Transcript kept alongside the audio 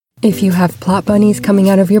If you have plot bunnies coming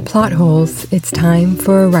out of your plot holes, it's time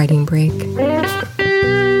for a writing break.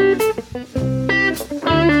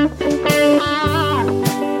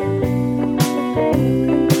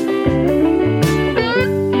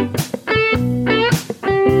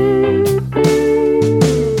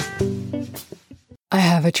 I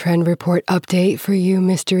have a trend report update for you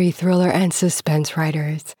mystery, thriller, and suspense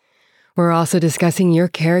writers. We're also discussing your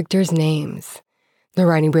characters' names. The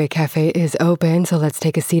Writing Break Cafe is open, so let's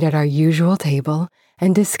take a seat at our usual table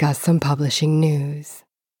and discuss some publishing news.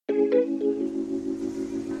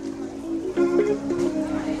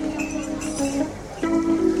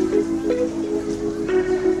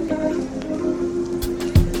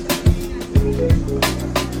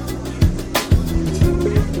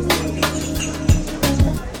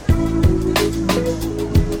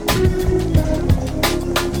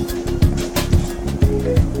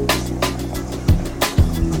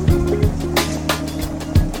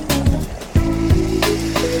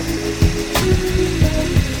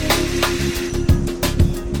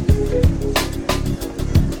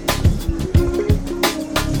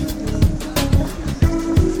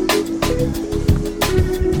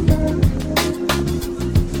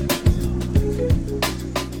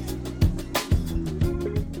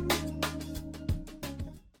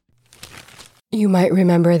 You might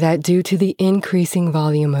remember that due to the increasing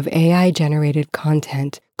volume of AI-generated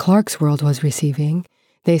content Clarkesworld was receiving,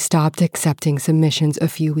 they stopped accepting submissions a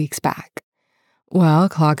few weeks back. Well,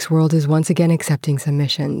 Clarkesworld is once again accepting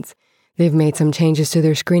submissions. They've made some changes to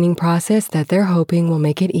their screening process that they're hoping will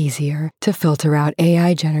make it easier to filter out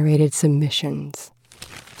AI-generated submissions.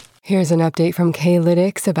 Here's an update from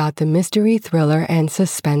K-Lytics about the mystery, thriller, and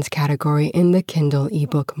suspense category in the Kindle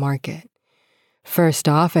ebook market. First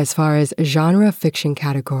off, as far as genre fiction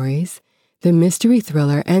categories, the mystery,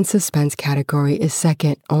 thriller, and suspense category is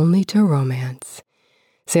second only to romance.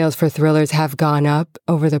 Sales for thrillers have gone up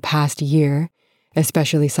over the past year,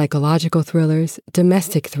 especially psychological thrillers,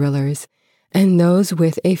 domestic thrillers, and those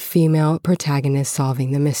with a female protagonist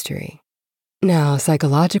solving the mystery. Now,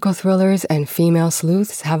 psychological thrillers and female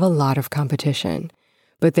sleuths have a lot of competition,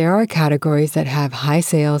 but there are categories that have high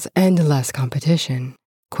sales and less competition.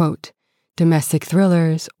 Quote, domestic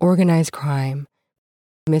thrillers, organized crime,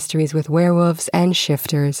 mysteries with werewolves and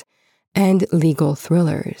shifters, and legal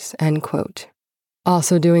thrillers, end quote.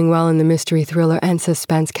 Also doing well in the mystery, thriller, and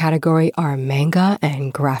suspense category are manga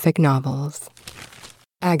and graphic novels.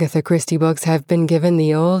 Agatha Christie books have been given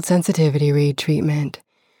the old sensitivity read treatment.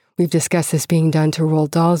 We've discussed this being done to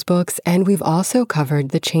Roald Dahl's books, and we've also covered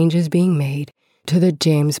the changes being made to the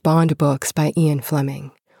James Bond books by Ian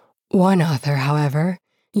Fleming. One author, however,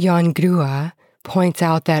 Jan Grua, points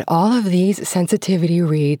out that all of these sensitivity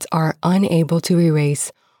reads are unable to erase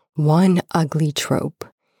one ugly trope,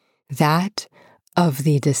 that of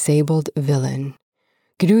the disabled villain.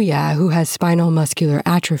 Grua, who has spinal muscular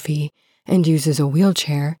atrophy and uses a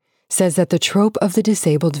wheelchair, says that the trope of the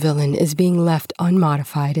disabled villain is being left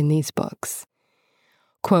unmodified in these books.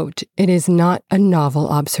 Quote, it is not a novel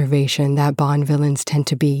observation that Bond villains tend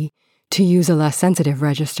to be, to use a less sensitive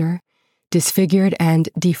register, disfigured and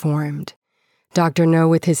deformed. Dr. No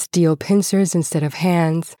with his steel pincers instead of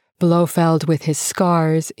hands, Blofeld with his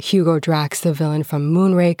scars, Hugo Drax the villain from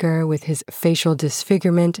Moonraker with his facial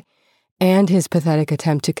disfigurement, and his pathetic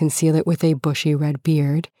attempt to conceal it with a bushy red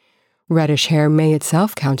beard. Reddish hair may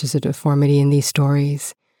itself count as a deformity in these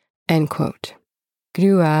stories. End quote.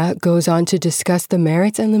 Grua goes on to discuss the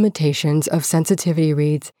merits and limitations of sensitivity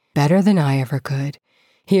reads better than I ever could.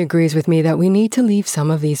 He agrees with me that we need to leave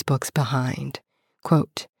some of these books behind.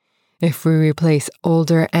 Quote, if we replace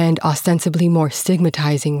older and ostensibly more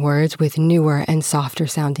stigmatizing words with newer and softer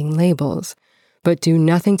sounding labels, but do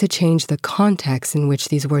nothing to change the context in which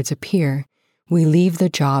these words appear, we leave the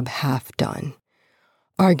job half done.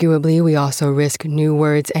 Arguably, we also risk new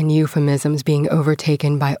words and euphemisms being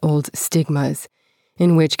overtaken by old stigmas,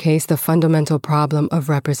 in which case the fundamental problem of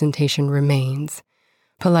representation remains.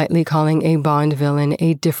 Politely calling a Bond villain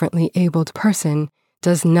a differently abled person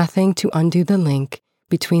does nothing to undo the link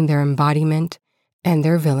between their embodiment and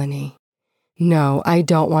their villainy. No, I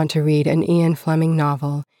don't want to read an Ian Fleming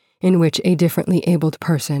novel in which a differently abled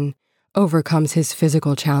person overcomes his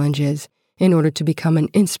physical challenges in order to become an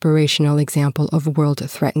inspirational example of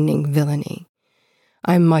world-threatening villainy.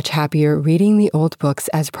 I'm much happier reading the old books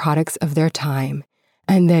as products of their time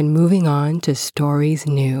and then moving on to stories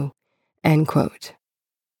new. End quote.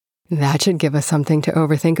 That should give us something to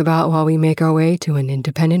overthink about while we make our way to an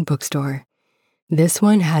independent bookstore. This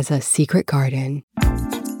one has a secret garden.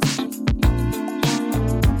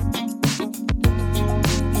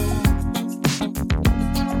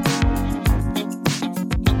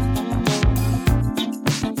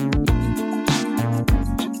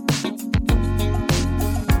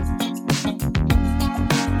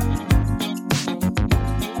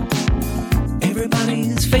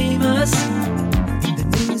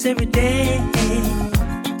 every day.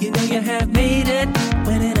 You know you have made it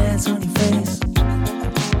when it has on your face.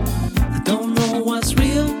 I don't know what's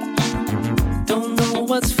real, don't know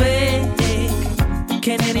what's fake.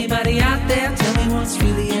 Can anybody out there tell me what's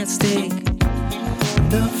really at stake?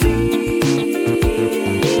 The fear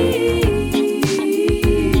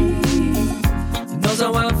knows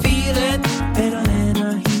how I'm feeling better than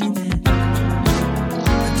I hear it.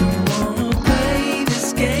 I don't wanna play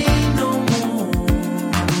this game no more.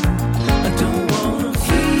 I don't wanna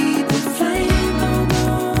feed the flame no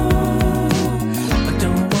more. I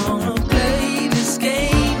don't wanna play this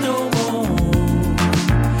game no more.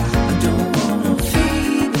 I don't wanna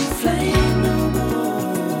feed the flame no more.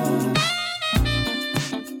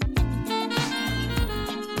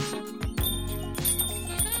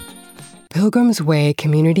 Pilgrim's Way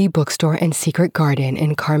Community Bookstore and Secret Garden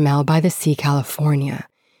in Carmel by the Sea, California,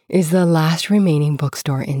 is the last remaining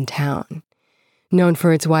bookstore in town. Known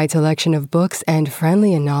for its wide selection of books and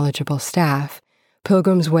friendly and knowledgeable staff,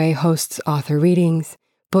 Pilgrim's Way hosts author readings,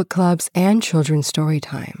 book clubs, and children's story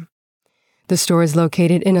time. The store is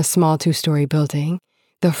located in a small 2-story building.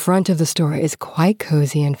 The front of the store is quite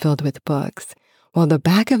cozy and filled with books, while the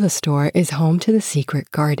back of the store is home to the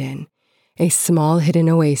Secret Garden, a small hidden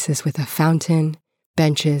oasis with a fountain,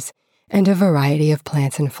 benches, and a variety of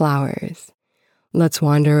plants and flowers. Let's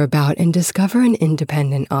wander about and discover an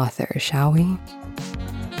independent author, shall we?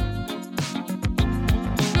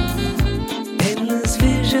 Endless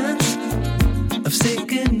visions of sick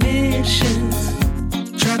missions,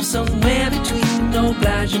 trapped somewhere between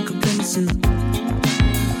oblige and complacent.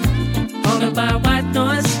 Haunted by white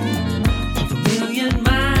noise of a million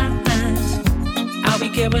minds. Are we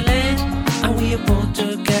caroling? Are we a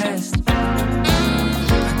poltergeist? I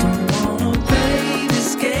don't wanna play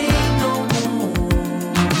this game no more.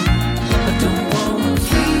 I don't wanna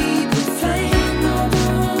feed the flame no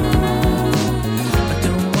more. I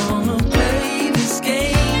don't wanna play this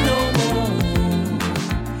game no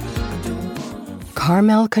more.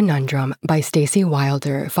 Carmel Conundrum by Stacy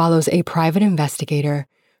Wilder follows a private investigator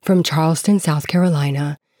from Charleston, South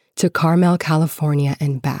Carolina to Carmel, California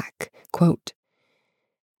and back. Quote,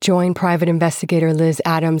 join private investigator Liz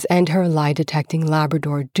Adams and her lie-detecting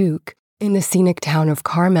Labrador Duke in the scenic town of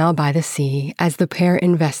Carmel by the Sea as the pair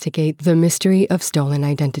investigate the mystery of stolen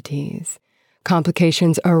identities.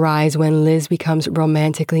 Complications arise when Liz becomes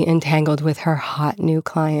romantically entangled with her hot new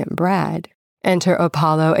client, Brad. Enter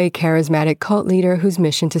Apollo, a charismatic cult leader whose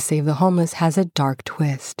mission to save the homeless has a dark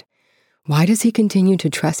twist. Why does he continue to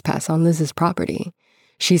trespass on Liz's property?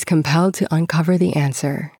 She's compelled to uncover the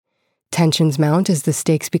answer. Tensions mount as the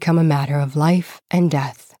stakes become a matter of life and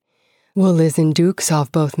death. Will Liz and Duke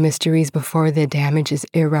solve both mysteries before the damage is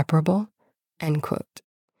irreparable? End quote.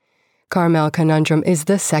 Carmel Conundrum is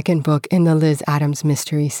the second book in the Liz Adams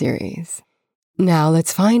mystery series. Now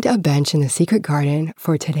let's find a bench in the Secret Garden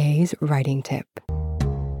for today's writing tip.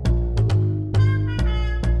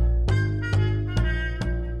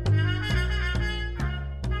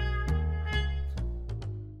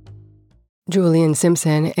 Julian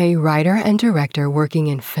Simpson, a writer and director working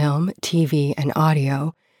in film, TV, and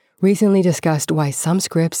audio, recently discussed why some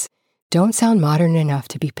scripts don't sound modern enough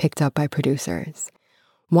to be picked up by producers.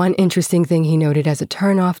 One interesting thing he noted as a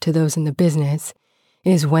turnoff to those in the business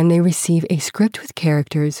is when they receive a script with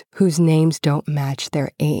characters whose names don't match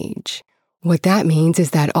their age. What that means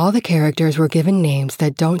is that all the characters were given names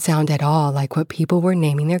that don't sound at all like what people were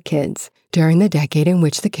naming their kids during the decade in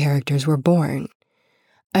which the characters were born.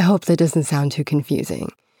 I hope that doesn't sound too confusing,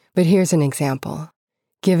 but here's an example.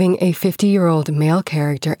 Giving a 50-year-old male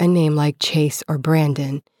character a name like Chase or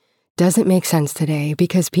Brandon doesn't make sense today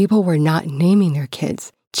because people were not naming their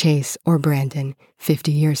kids Chase or Brandon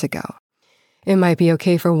 50 years ago. It might be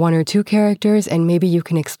okay for 1 or 2 characters, and maybe you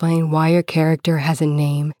can explain why your character has a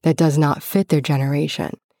name that does not fit their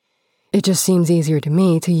generation. It just seems easier to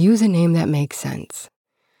me to use a name that makes sense.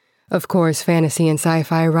 Of course, fantasy and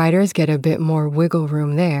sci-fi writers get a bit more wiggle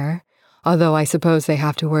room there, although I suppose they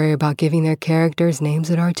have to worry about giving their characters names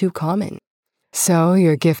that are too common. So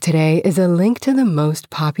your gift today is a link to the most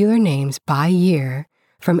popular names by year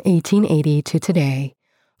from 1880 to today,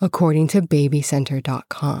 according to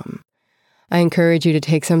babycenter.com. I encourage you to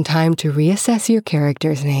take some time to reassess your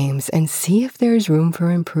characters' names and see if there's room for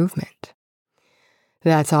improvement.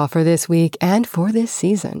 That's all for this week and for this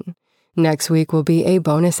season. Next week will be a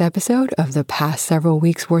bonus episode of the past several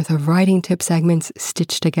weeks' worth of writing tip segments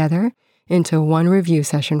stitched together into one review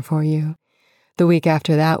session for you. The week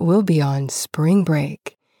after that, we'll be on spring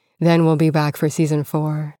break. Then we'll be back for season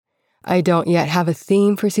 4. I don't yet have a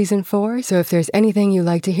theme for season 4, so if there's anything you'd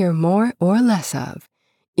like to hear more or less of,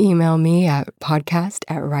 email me at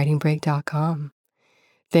podcast@writingbreak.com.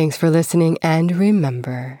 Thanks for listening, and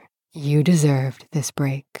remember, you deserved this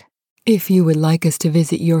break. If you would like us to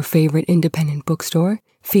visit your favorite independent bookstore,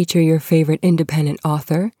 feature your favorite independent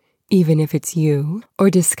author, even if it's you, or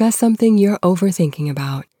discuss something you're overthinking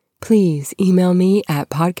about, please email me at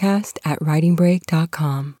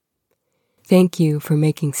podcast@writingbreak.com. Thank you for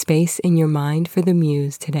making space in your mind for the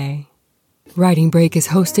muse today. Writing Break is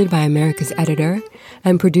hosted by America's Editor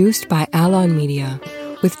and produced by Alon Media,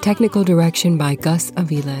 with technical direction by Gus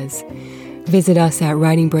Aviles. Visit us at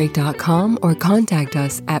writingbreak.com or contact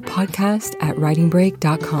us at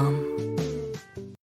podcast@writingbreak.com.